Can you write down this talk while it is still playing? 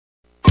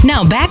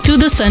Now back to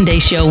the Sunday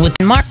Show with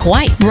Mark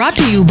White, brought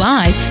to you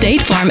by State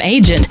Farm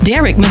agent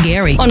Derek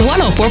McGarry on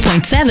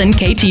 104.7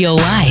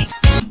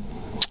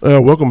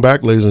 KTOI. Welcome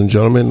back, ladies and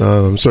gentlemen.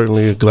 I'm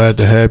certainly glad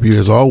to have you,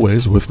 as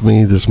always, with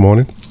me this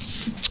morning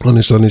on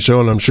the Sunday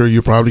Show, and I'm sure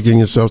you're probably getting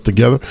yourselves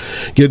together,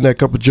 getting that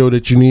cup of joe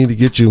that you need to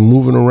get you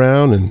moving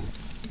around, and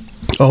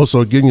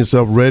also getting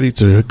yourself ready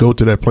to go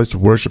to that place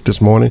of worship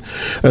this morning.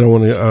 And I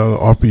want to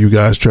offer you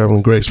guys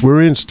traveling grace.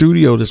 We're in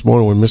studio this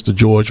morning with Mr.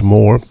 George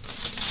Moore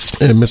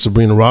and Miss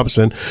Sabrina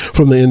Roberson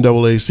from the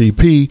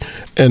NAACP,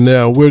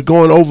 and we're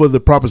going over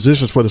the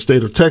propositions for the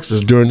state of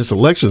Texas during this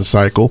election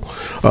cycle.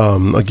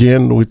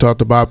 Again, we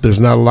talked about there's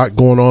not a lot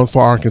going on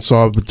for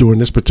Arkansas, but during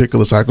this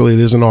particular cycle, it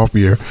is an off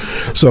year.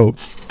 So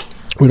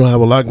we don't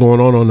have a lot going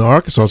on the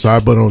Arkansas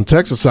side, but on the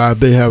Texas side,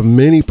 they have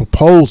many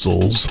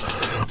proposals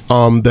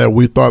that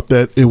we thought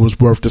that it was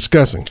worth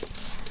discussing.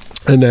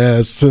 And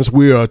since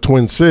we are a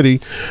twin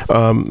city,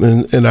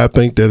 and I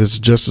think that it's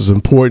just as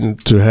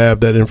important to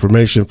have that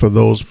information for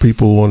those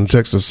people on the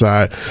Texas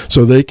side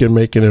so they can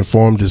make an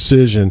informed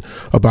decision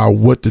about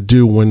what to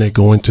do when they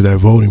go into that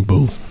voting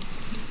booth.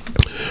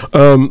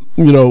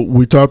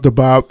 We talked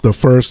about the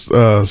first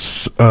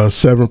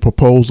 7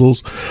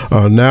 proposals.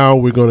 Now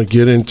we're going to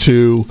get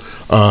into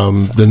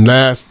the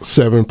last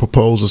 7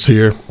 proposals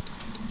here.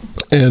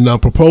 And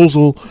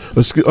proposition,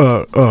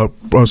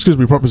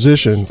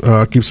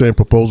 I keep saying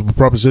proposal, but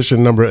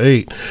proposition number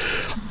 8,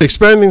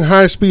 expanding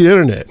high-speed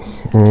internet.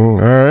 All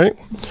right.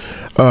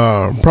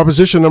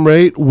 Proposition number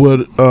 8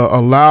 would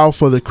allow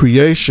for the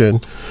creation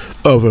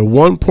of a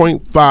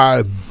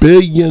 $1.5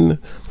 billion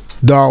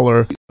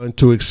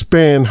to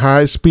expand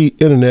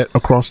high-speed internet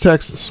across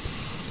Texas.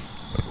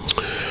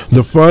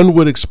 The fund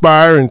would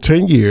expire in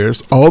 10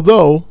 years,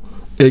 although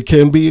it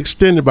can be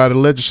extended by the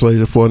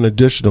legislature for an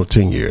additional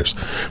 10 years.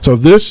 So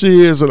this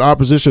is an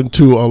opposition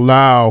to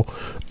allow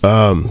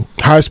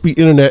high-speed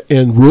internet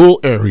in rural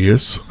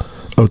areas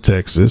of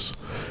Texas,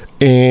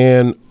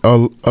 and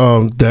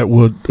that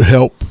would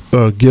help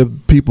give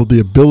people the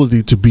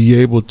ability to be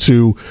able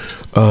to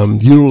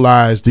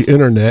utilize the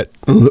internet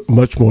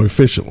much more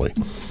efficiently.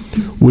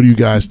 What do you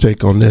guys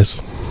take on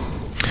this?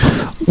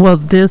 Well,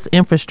 this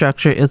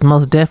infrastructure is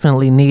most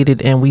definitely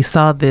needed, and we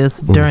saw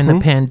this during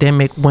the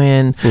pandemic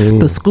when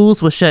the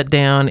schools were shut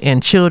down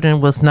and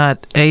children was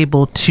not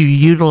able to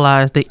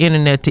utilize the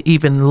internet to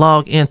even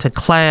log into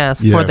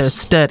class for their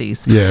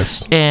studies.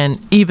 Yes.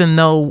 And even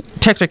though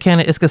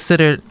Texarkana is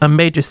considered a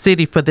major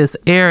city for this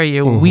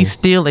area, we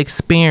still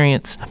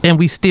experience, and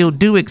we still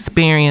do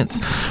experience,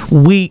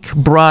 weak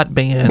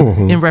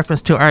broadband in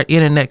reference to our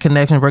internet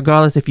connection,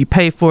 regardless if you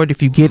pay for it,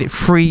 if you get it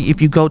free,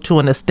 if you go to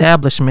an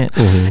establishment.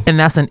 And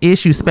that's an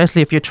issue,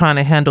 especially if you're trying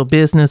to handle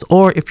business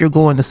or if you're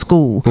going to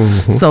school.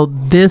 So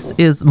this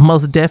is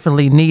most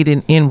definitely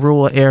needed in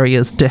rural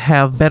areas to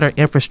have better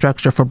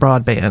infrastructure for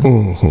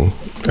broadband.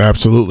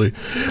 Absolutely.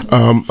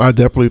 I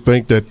definitely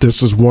think that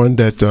this is one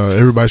that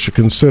everybody should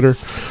consider.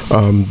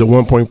 The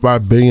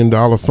 $1.5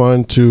 billion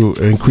fund to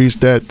increase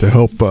that to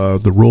help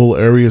the rural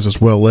areas as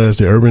well as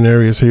the urban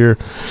areas here.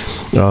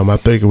 I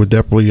think it would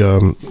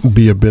definitely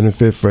be a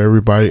benefit for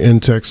everybody in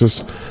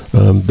Texas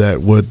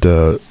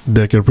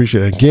that can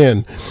appreciate it.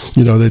 Again,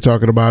 they're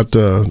talking about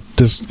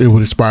this. It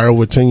would expire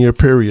over a 10-year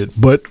period,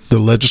 but the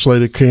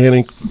legislature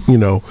can,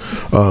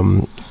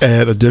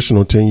 add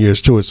additional 10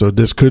 years to it. So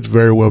this could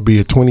very well be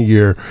a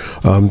 20-year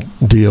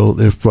deal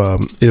if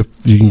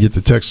you can get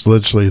the Texas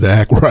legislature to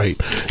act right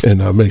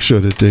and make sure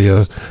that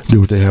they do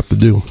what they have to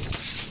do.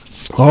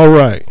 All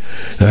right.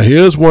 Now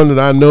here's one that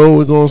I know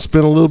we're going to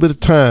spend a little bit of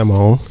time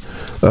on.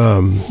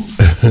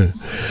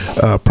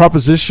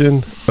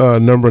 Proposition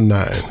number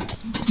 9.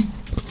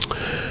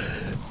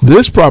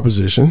 This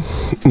proposition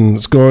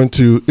is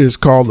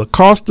called the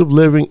cost of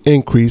living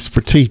increase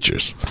for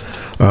teachers.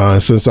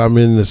 Since I'm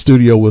in the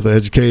studio with an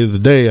educator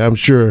today, I'm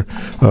sure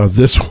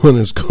this one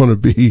is going to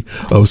be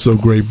of some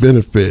great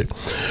benefit.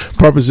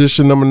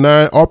 Proposition number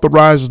 9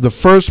 authorizes the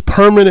first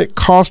permanent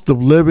cost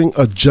of living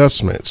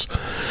adjustments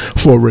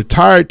for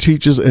retired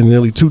teachers in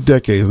nearly 2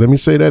 decades. Let me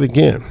say that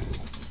again.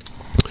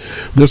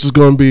 This is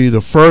going to be the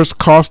first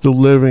cost of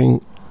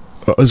living.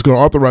 It's going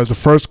to authorize the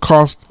first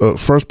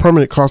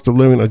permanent cost of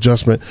living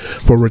adjustment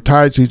for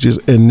retired teachers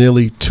in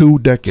nearly 2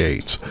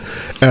 decades.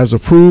 As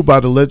approved by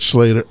the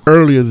legislature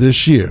earlier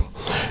this year,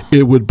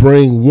 it would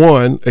bring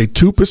a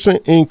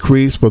 2%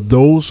 increase for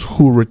those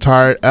who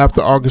retired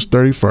after August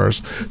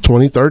 31st,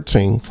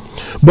 2013,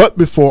 but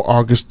before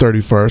August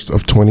 31st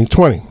of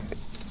 2020.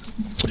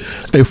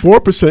 A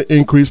 4%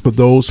 increase for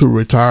those who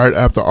retired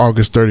after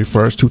August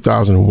 31st,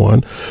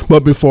 2001,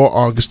 but before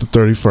August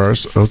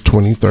 31st of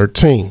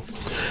 2013.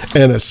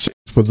 And a 6%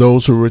 for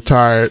those who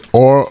retired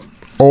on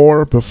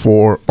or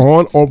before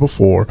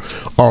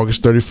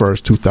August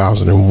 31st,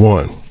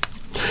 2001.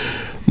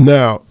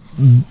 Now,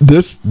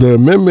 the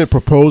amendment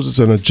proposes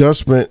an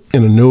adjustment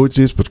in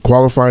annuities for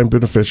qualifying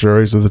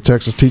beneficiaries of the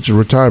Texas Teacher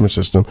Retirement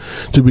System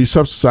to be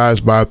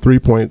subsidized by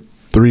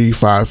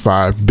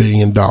 $3.355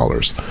 billion.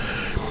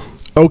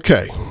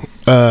 Okay,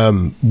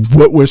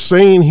 what we're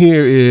saying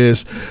here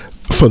is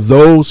for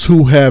those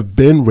who have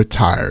been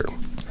retired.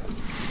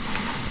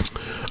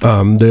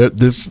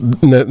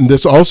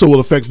 This also will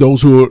affect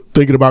those who are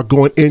thinking about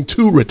going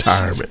into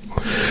retirement.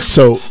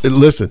 So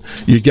listen,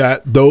 you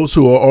got those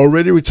who are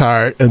already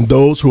retired and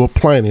those who are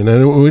planning.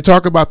 And when we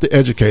talk about the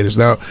educators,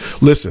 now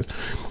listen,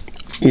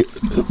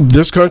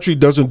 this country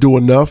doesn't do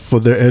enough for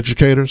their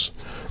educators,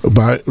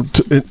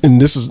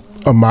 and this is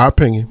my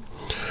opinion.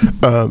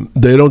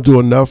 They don't do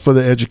enough for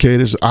the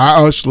educators.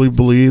 I actually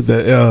believe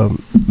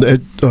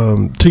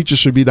that teachers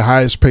should be the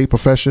highest paid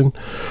profession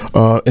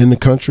in the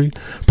country,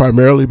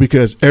 primarily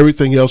because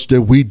everything else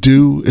that we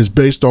do is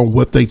based on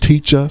what they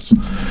teach us.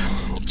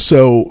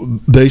 So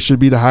they should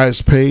be the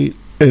highest paid.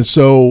 And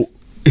so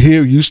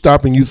here you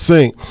stop and you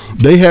think,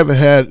 they haven't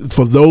had,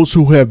 for those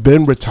who have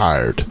been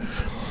retired,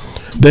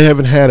 they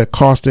haven't had a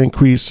cost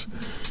increase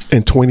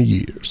in 20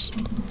 years.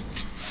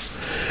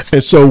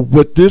 And so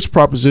what this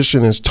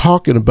proposition is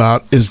talking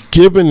about is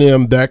giving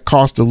them that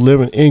cost of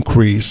living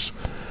increase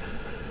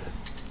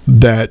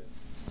that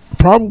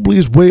probably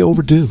is way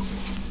overdue.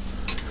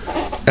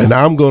 And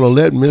I'm going to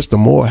let Mr.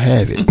 Moore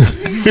have it.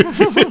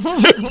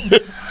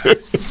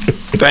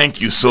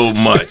 Thank you so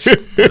much,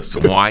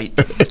 Mr. White.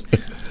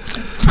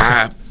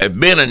 I have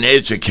been an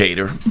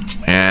educator,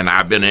 and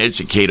I've been an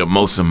educator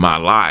most of my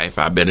life.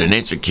 I've been an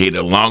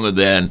educator longer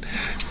than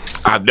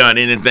I've done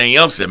anything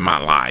else in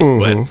my life.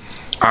 But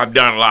I've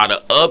done a lot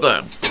of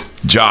other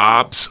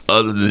jobs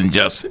other than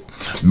just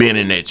being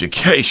in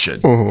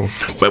education.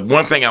 But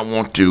one thing I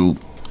want to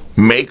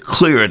make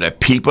clear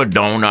that people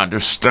don't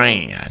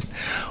understand,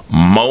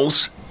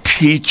 most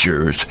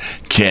teachers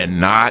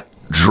cannot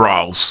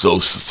draw Social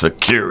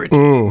Security.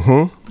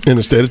 In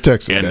the state of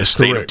Texas. In the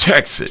state of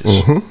Texas.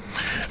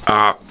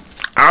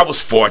 I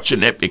was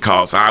fortunate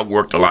because I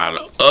worked a lot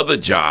of other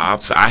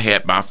jobs. I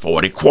had my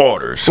 40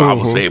 quarters, so I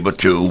was able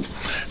to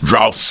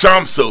draw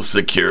some Social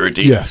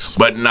Security,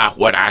 but not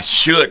what I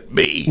should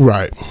be.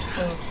 Right.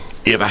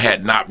 If I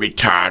had not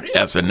retired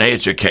as an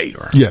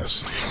educator.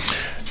 Yes.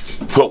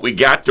 What we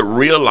got to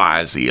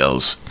realize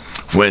is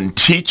when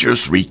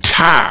teachers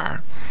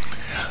retire,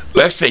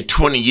 let's say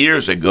 20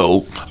 years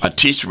ago, a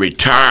teacher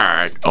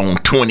retired on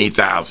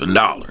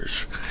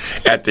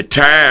 $20,000. At the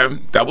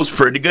time, that was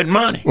pretty good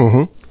money.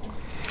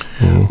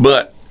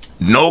 But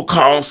no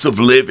cost of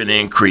living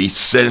increase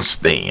since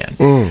then.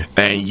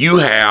 And you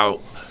have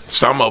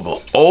some of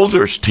the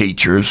older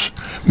teachers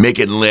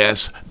making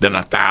less than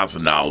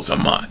 $1,000 a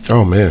month.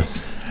 Oh, man.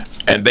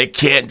 And they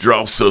can't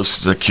draw Social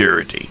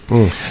Security.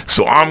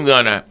 So I'm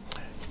going to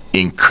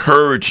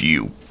encourage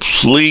you,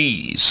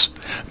 please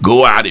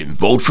go out and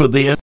vote for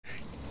this.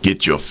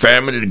 Get your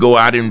family to go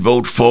out and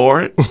vote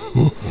for it.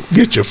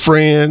 Get your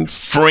friends.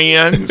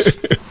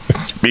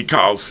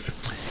 Because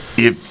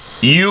if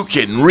you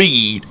can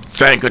read,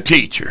 thank a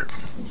teacher.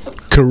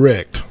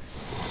 Correct.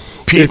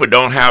 People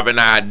don't have an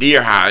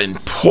idea how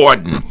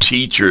important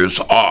teachers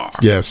are.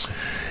 Yes.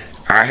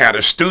 I had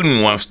a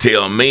student once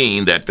tell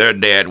me that their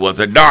dad was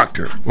a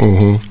doctor.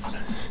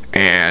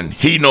 And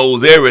he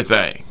knows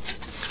everything.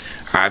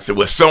 I said,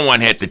 well,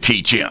 someone had to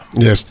teach him.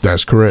 Yes,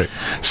 that's correct.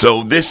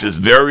 So this is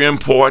very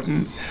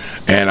important,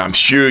 and I'm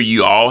sure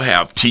you all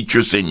have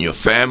teachers in your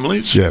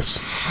families. Yes.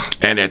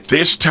 And at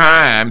this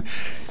time,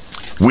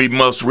 we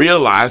must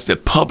realize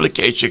that public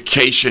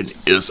education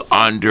is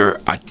under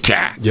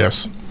attack.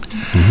 Yes.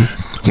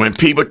 When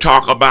people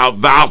talk about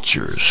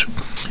vouchers,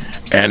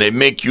 and they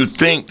make you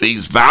think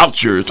these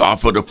vouchers are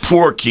for the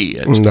poor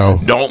kids. No.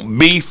 Don't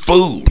be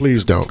fooled.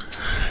 Please don't.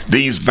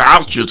 These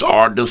vouchers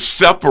are to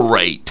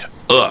separate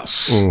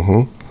us.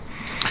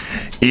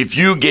 If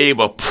you gave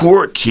a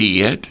poor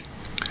kid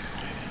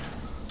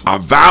a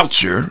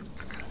voucher,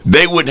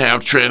 they wouldn't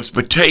have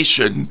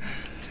transportation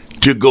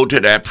to go to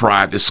that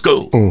private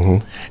school.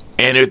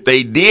 And if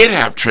they did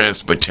have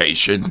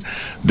transportation,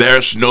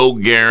 there's no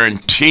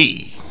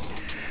guarantee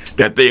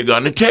that they're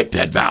going to take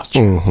that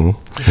voucher.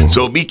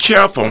 So be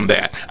careful on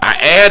that. I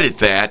added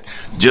that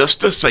just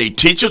to say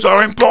teachers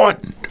are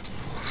important.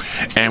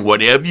 And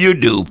whatever you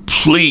do,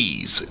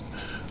 please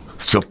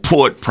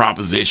support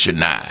Proposition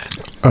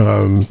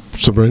 9.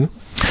 Sabrina?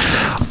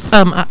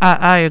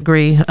 I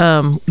agree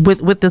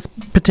with this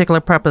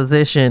particular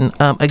proposition.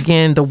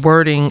 Again, the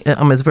wording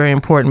is very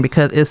important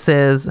because it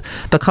says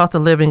the cost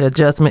of living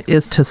adjustment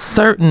is to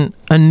certain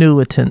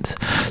annuitants.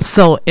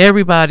 So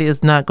everybody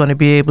is not going to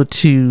be able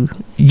to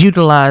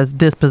utilize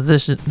this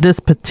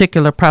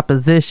particular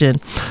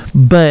proposition,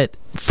 but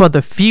for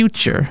the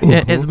future,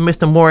 as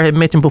Mr. Moore had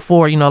mentioned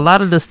before, a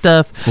lot of the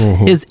stuff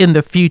is in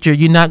the future.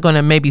 You're not going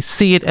to maybe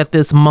see it at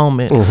this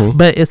moment,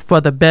 but it's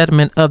for the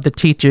betterment of the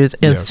teachers.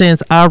 And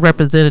since our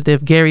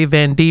representative, Gary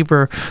Van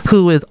Dever,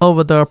 who is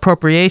over the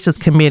Appropriations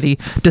Committee,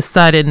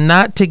 decided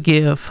not to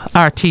give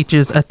our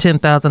teachers a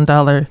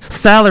 $10,000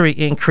 salary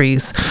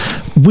increase,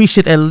 we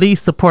should at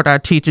least support our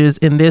teachers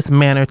in this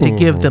manner to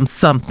give them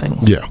something.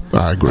 Yeah,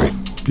 I agree.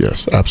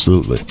 Yes,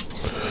 absolutely.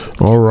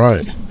 All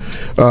right.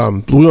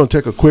 We're going to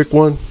take a quick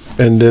one,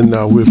 and then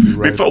we'll be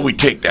right Before we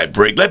take that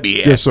break, let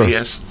me ask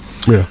this.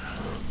 Yeah.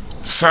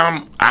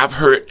 I've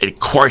heard a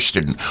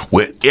question,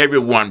 will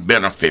everyone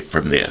benefit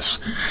from this?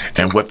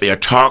 And what they're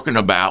talking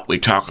about, we're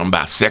talking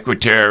about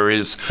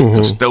secretaries,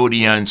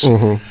 custodians.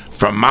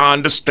 From my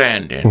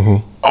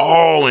understanding,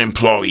 all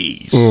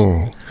employees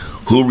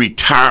who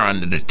retire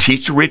under the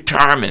teacher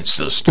retirement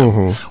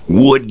system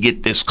would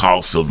get this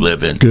cost of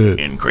living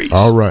increase.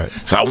 All right.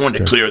 So I wanted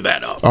to clear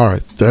that up. All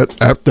right.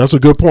 That's a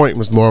good point,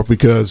 Ms. Moore,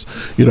 because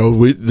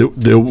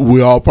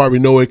we all probably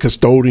know a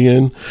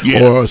custodian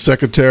or a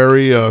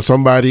secretary,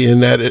 somebody in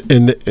that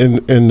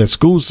in the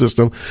school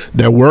system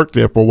that worked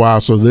there for a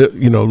while. So that,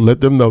 let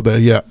them know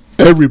that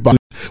everybody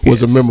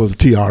was a member of the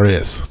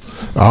TRS.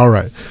 All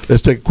right.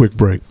 Let's take a quick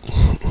break.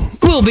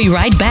 We'll be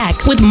right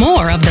back with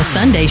more of The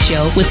Sunday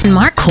Show with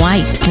Mark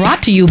White.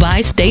 Brought to you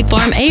by State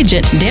Farm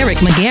agent Derek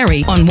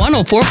McGarry on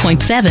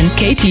 104.7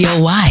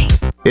 KTOY.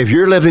 If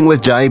you're living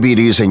with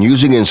diabetes and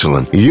using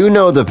insulin, you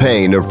know the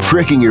pain of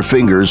pricking your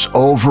fingers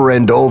over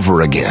and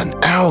over again.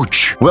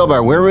 Ouch! Well, by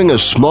wearing a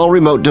small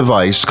remote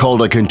device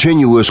called a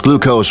continuous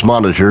glucose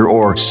monitor,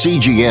 or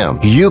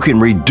CGM, you can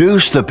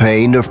reduce the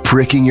pain of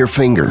pricking your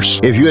fingers.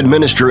 If you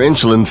administer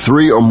insulin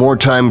 3 or more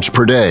times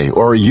per day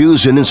or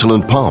use an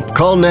insulin pump,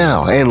 call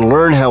now and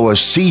learn how a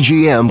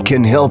CGM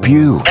can help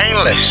you.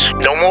 Painless.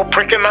 No more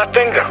pricking my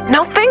finger.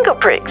 No finger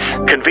pricks.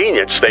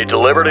 Convenience. They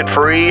delivered it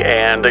free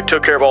and they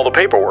took care of all the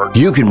paperwork.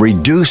 You can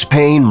reduce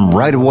pain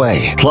right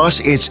away. Plus,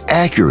 it's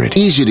accurate,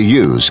 easy to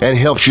use, and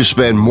helps you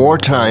spend more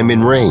time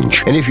in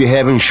range. And if you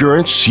have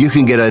insurance, you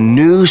can get a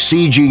new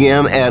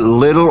CGM at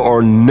little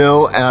or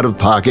no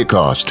out-of-pocket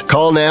cost.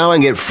 Call now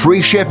and get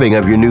free shipping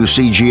of your new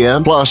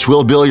CGM. Plus,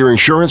 we'll bill your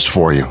insurance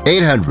for you.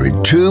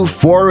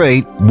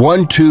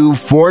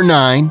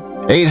 800-248-1249.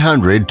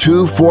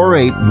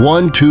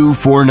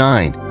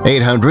 800-248-1249.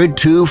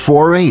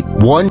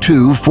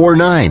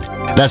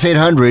 800-248-1249. That's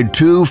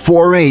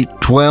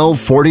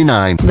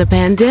 800-248-1249. The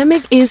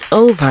pandemic is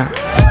over,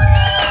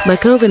 but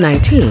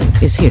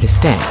COVID-19 is here to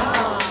stay.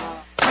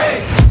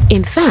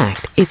 In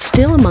fact, it's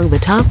still among the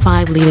top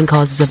 5 leading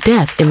causes of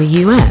death in the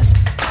U.S.,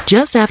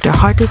 just after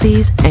heart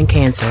disease and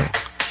cancer.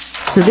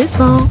 So this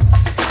fall,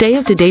 stay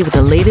up to date with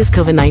the latest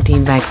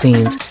COVID-19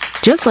 vaccines,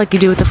 just like you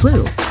do with the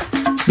flu,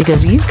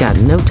 because you've got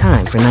no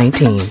time for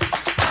 19.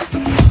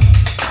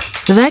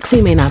 The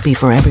vaccine may not be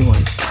for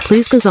everyone.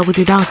 Please consult with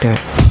your doctor.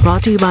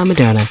 Brought to you by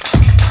Moderna.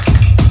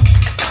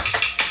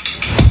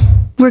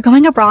 We're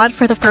going abroad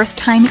for the first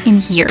time in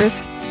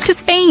years, to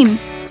Spain.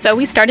 So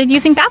we started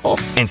using Babbel.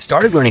 And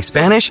started learning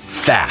Spanish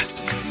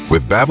fast.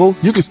 With Babbel,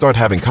 you can start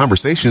having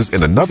conversations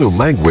in another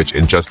language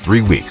in just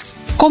 3 weeks.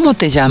 ¿Cómo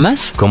te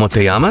llamas? ¿Cómo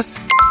te llamas?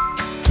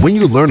 When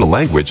you learn a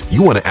language,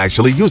 you want to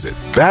actually use it.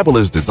 Babbel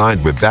is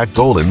designed with that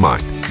goal in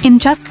mind. In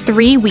just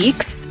 3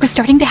 weeks, we're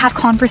starting to have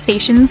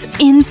conversations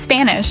in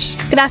Spanish.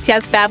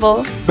 Gracias,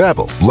 Babbel.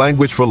 Babbel,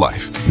 language for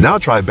life. Now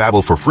try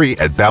Babbel for free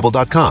at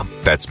Babbel.com.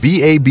 That's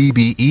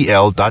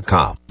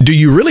Babbel.com. Do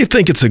you really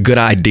think it's a good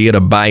idea to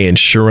buy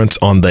insurance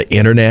on the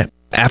internet?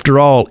 After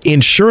all,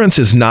 insurance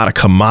is not a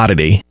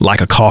commodity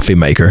like a coffee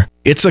maker.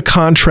 It's a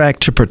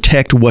contract to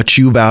protect what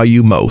you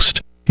value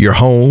most: your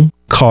home,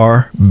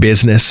 car,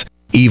 business,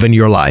 even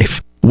your life.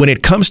 When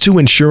it comes to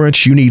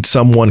insurance, you need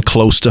someone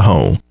close to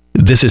home.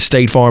 This is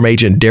State Farm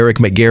agent Derek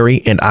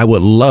McGarry, and I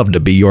would love to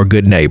be your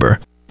good neighbor.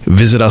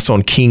 Visit us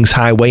on Kings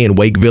Highway in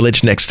Wake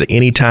Village next to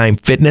Anytime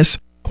Fitness,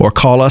 or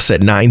call us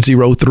at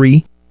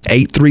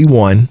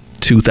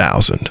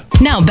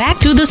 903-831-2000. Now back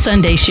to the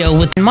Sunday Show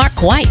with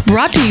Mark White,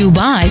 brought to you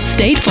by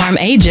State Farm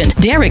agent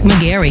Derek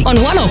McGarry on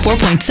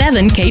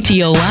 104.7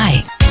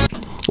 KTOY.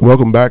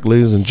 Welcome back,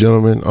 ladies and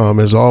gentlemen.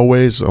 As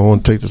always, I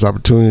want to take this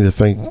opportunity to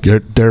thank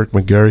Derek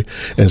McGarry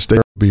and State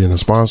Farm for being a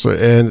sponsor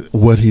and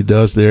what he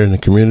does there in the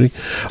community.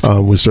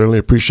 We certainly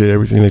appreciate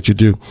everything that you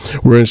do.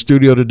 We're in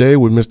studio today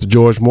with Mr.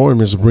 George Moore and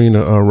Ms.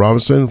 Sabrina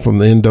Roberson from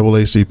the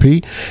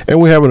NAACP, and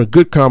we're having a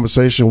good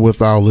conversation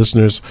with our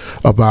listeners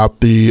about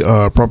the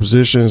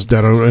propositions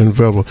that are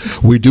available.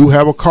 We do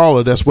have a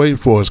caller that's waiting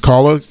for us.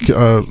 Caller,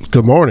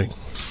 good morning.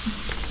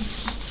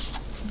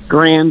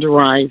 Grand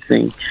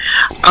Rising.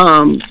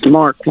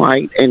 Mark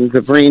White and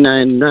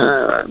Sabrina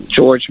and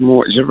George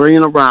Moore,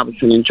 Sabrina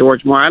Roberson and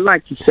George Moore. I'd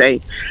like to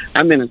say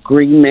I'm in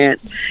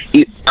agreement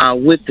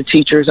with the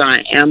teachers.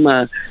 I am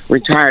a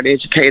retired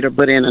educator,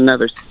 but in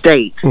another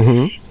state.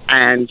 Mm-hmm.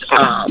 And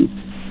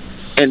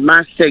in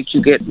my state,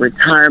 you get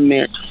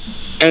retirement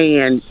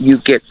and you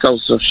get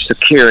Social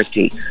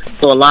Security.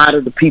 So a lot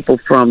of the people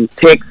from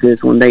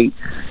Texas, when they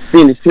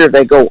finish here,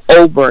 they go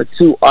over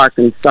to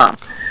Arkansas.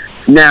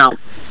 Now,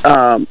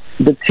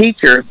 the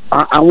teachers,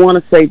 I want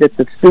to say that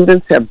the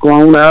students have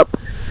grown up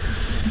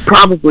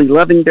probably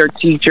loving their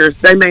teachers.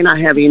 They may not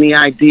have any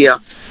idea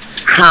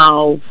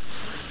how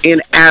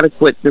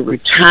inadequate the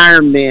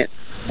retirement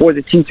for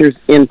the teachers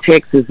in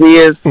Texas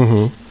is.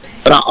 Mm-hmm.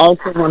 But I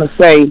also want to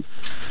say,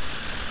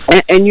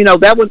 and you know,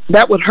 that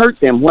would hurt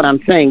them, what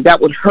I'm saying. That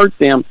would hurt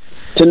them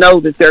to know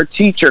that their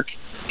teacher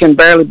can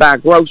barely buy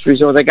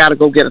groceries or they got to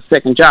go get a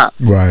second job.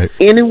 Right.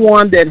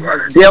 Anyone that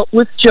has dealt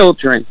with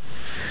children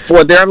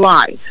for their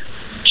life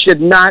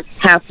should not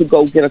have to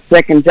go get a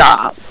second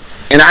job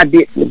And I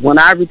didn't. When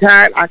I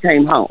retired, I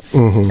came home.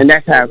 And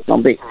that's how it's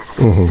going to be.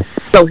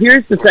 So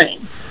here's the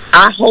thing.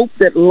 I hope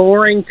that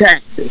lowering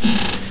taxes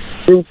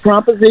through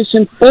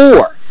Proposition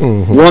 4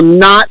 will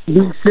not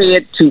be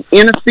said to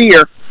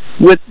interfere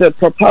with the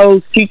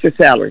proposed teacher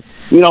salary.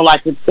 You know,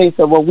 like if they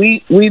said, well,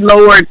 we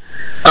lowered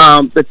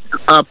the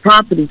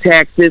property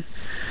taxes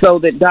so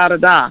that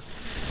da-da-da.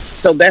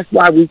 So that's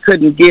why we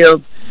couldn't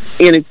give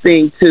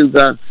anything to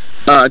the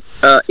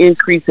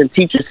increase in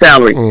teacher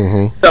salary.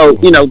 So,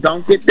 you know,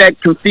 don't get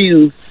that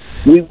confused.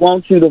 We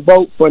want you to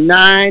vote for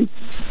 9,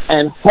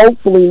 and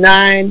hopefully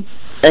 9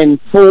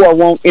 and 4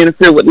 won't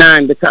interfere with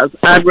 9, because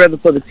I'd rather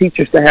for the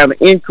teachers to have an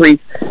increase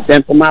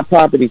than for my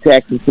property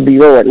taxes to be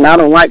lowered. And I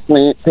don't like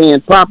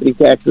paying property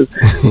taxes,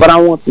 but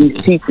I want these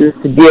teachers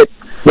to get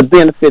the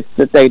benefits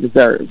that they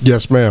deserve.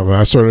 Yes, ma'am.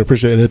 I certainly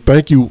appreciate it. And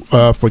thank you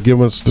for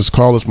giving us this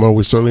call this morning.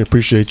 We certainly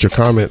appreciate your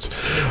comments.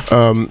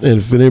 And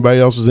if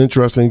anybody else is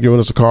interested in giving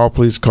us a call,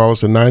 please call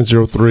us at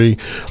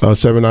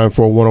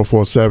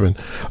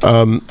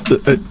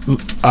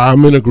 903-794-1047.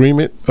 I'm in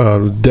agreement.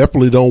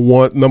 Definitely don't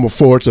want number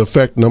 4 to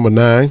affect number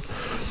 9.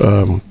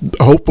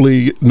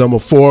 Hopefully number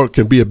 4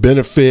 can be a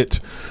benefit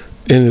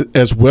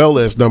as well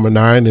as number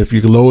 9, if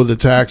you can lower the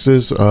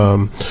taxes to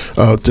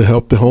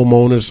help the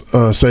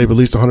homeowners save at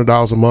least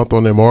 $100 a month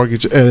on their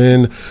mortgage.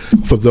 And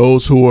for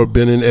those who have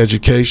been in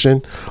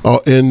education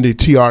or in the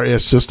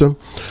TRS system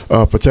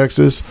for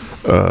Texas,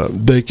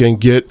 they can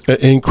get an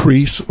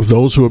increase.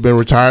 Those who have been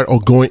retired or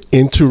going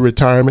into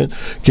retirement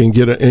can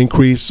get an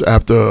increase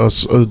after a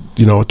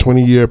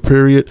 20-year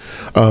period.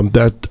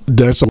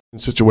 That's a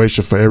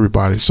situation for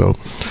everybody. So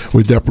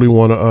we definitely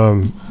want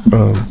to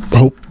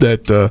hope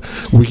that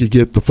we could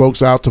get the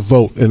folks out to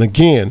vote. And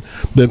again,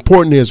 the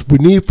important is we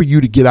need for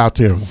you to get out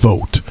there and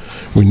vote.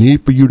 We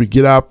need for you to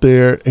get out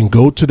there and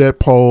go to that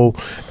poll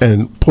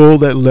and pull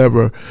that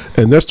lever.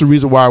 And that's the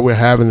reason why we're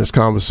having this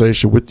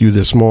conversation with you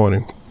this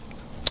morning,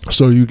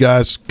 so you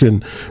guys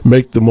can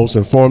make the most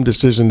informed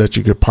decision that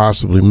you could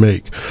possibly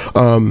make.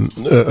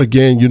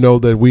 Again, you know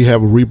that we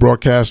have a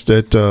rebroadcast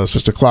at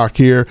 6 o'clock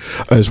here,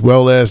 as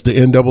well as the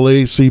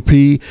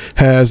NAACP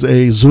has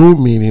a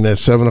Zoom meeting at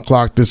 7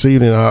 o'clock this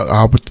evening.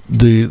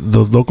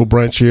 The local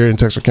branch here in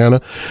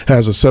Texarkana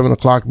has a 7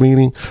 o'clock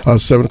meeting,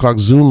 7 o'clock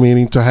Zoom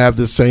meeting to have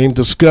the same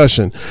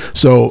discussion.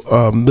 So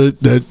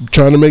they're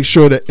trying to make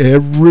sure that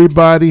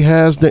everybody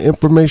has the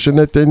information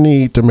that they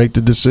need to make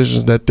the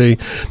decisions that they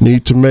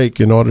need to make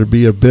in order to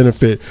be a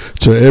benefit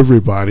to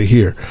everybody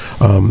here.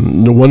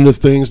 One of the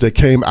things that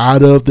came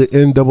out of the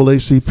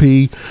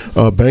NAACP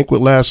banquet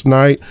last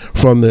night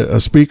from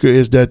the speaker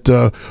is that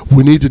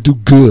we need to do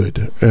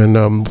good.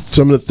 And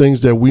some of the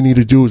things that we need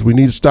to do is we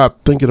need to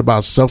stop thinking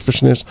about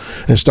selfishness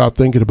and start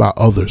thinking about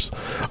others.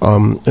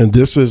 And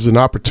this is an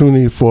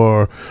opportunity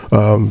for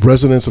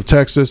residents of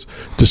Texas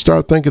to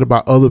start thinking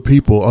about other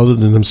people other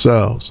than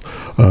themselves.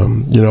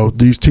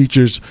 These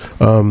teachers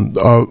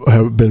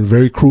have been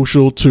very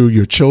crucial to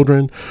your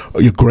children,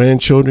 your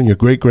grandchildren, your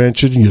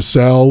great-grandchildren,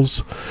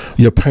 yourselves,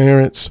 your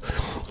parents.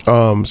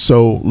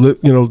 So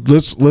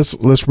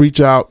let's reach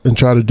out and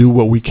try to do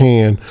what we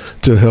can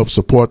to help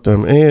support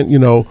them. And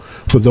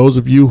for those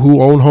of you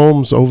who own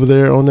homes over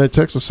there on that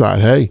Texas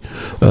side, hey,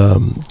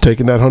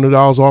 taking that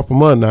 $100 off a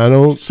month. Now, I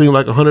don't seem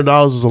like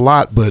 $100 is a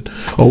lot, but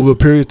over a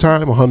period of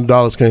time,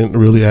 $100 can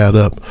really add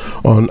up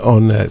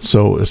on that.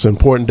 So it's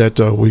important that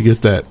we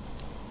get that.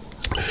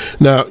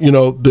 Now,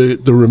 the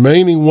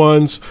remaining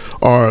ones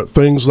are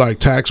things like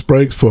tax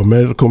breaks for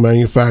medical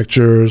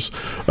manufacturers.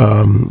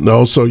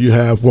 Also, you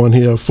have one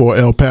here for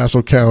El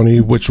Paso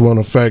County, which won't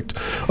affect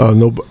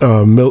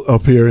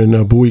up here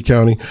in Bowie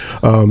County.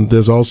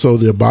 There's also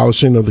the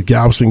abolishing of the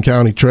Galveston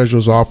County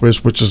Treasurer's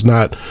Office, which is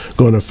not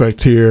going to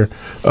affect here.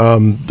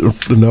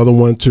 Another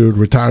one to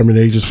retirement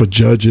ages for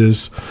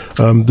judges.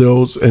 And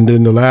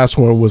then the last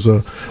one was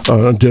an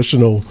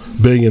additional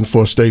 $1 billion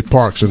for state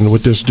parks. And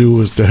what this do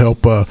is to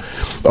help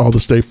all the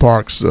state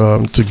parks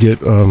to get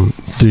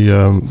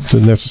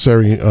the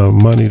necessary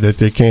money that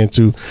they can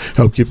to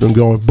help keep them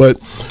going. But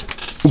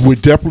we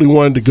definitely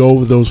wanted to go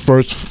over those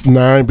first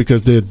 9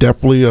 because they're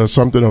definitely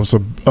something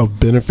of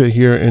benefit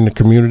here in the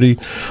community.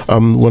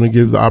 Want to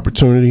give the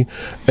opportunity.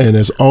 And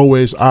as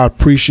always, I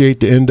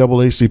appreciate the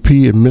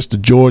NAACP and Mr.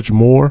 George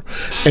Moore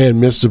and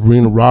Ms.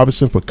 Sabrina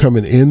Roberson for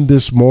coming in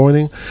this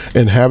morning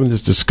and having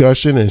this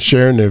discussion and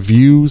sharing their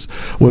views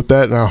with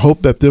that. And I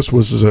hope that this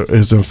was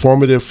as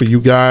informative for you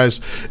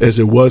guys as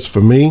it was for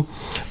me.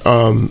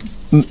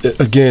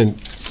 Again,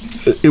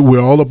 we're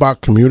all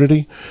about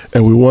community,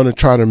 and we want to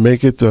try to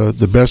make it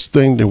the best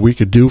thing that we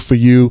could do for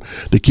you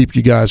to keep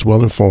you guys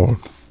well informed.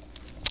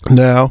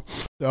 Now,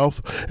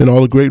 and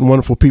all the great and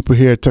wonderful people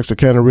here at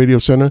Texarkana Radio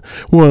Center.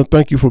 We want to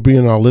thank you for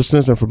being our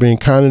listeners and for being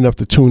kind enough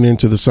to tune in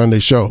to the Sunday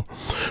show.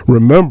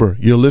 Remember,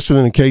 you're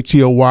listening to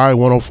KTOY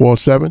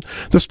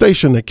 104.7, the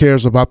station that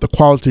cares about the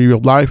quality of your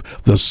life,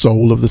 the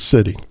soul of the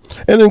city.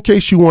 And in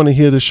case you want to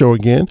hear the show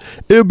again,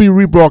 it'll be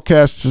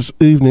rebroadcast this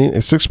evening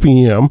at 6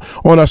 p.m.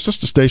 on our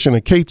sister station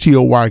at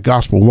KTOY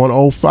Gospel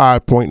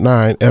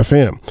 105.9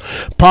 FM.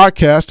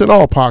 Podcasts and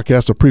all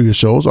podcasts of previous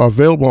shows are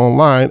available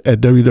online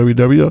at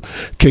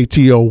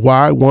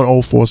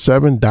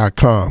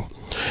www.ktoy1047.com.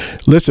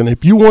 Listen,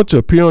 if you want to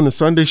appear on the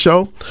Sunday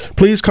show,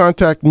 please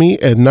contact me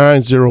at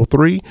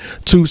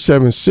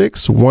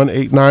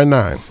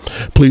 903-276-1899.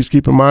 Please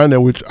keep in mind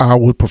that I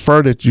would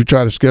prefer that you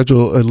try to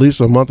schedule at least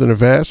a month in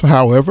advance.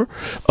 However,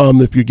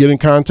 if you get in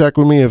contact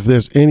with me, if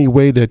there's any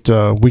way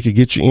that we could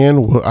get you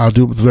in, I'll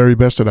do the very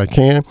best that I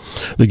can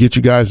to get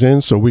you guys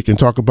in so we can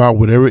talk about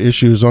whatever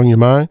issue is on your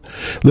mind.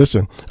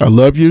 Listen, I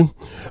love you.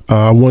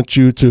 I want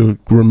you to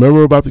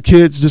remember about the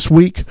kids this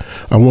week.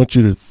 I want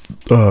you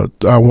to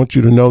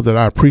know that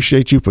I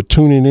appreciate you for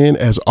tuning in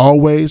as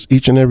always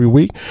each and every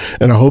week,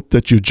 and I hope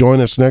that you join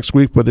us next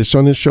week for the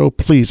Sunday show.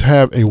 Please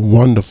have a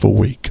wonderful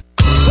week.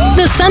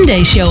 The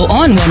Sunday Show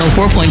on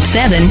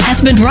 104.7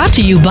 has been brought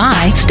to you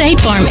by State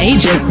Farm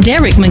agent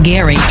Derek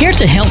McGarry, here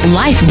to help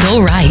life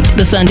go right.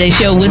 The Sunday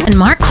Show with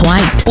Mark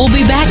White will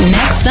be back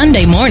next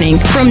Sunday morning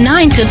from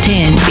 9 to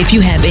 10. If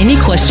you have any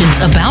questions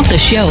about the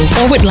show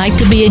or would like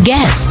to be a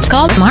guest,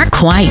 call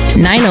Mark White,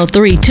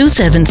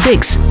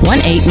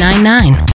 903-276-1899.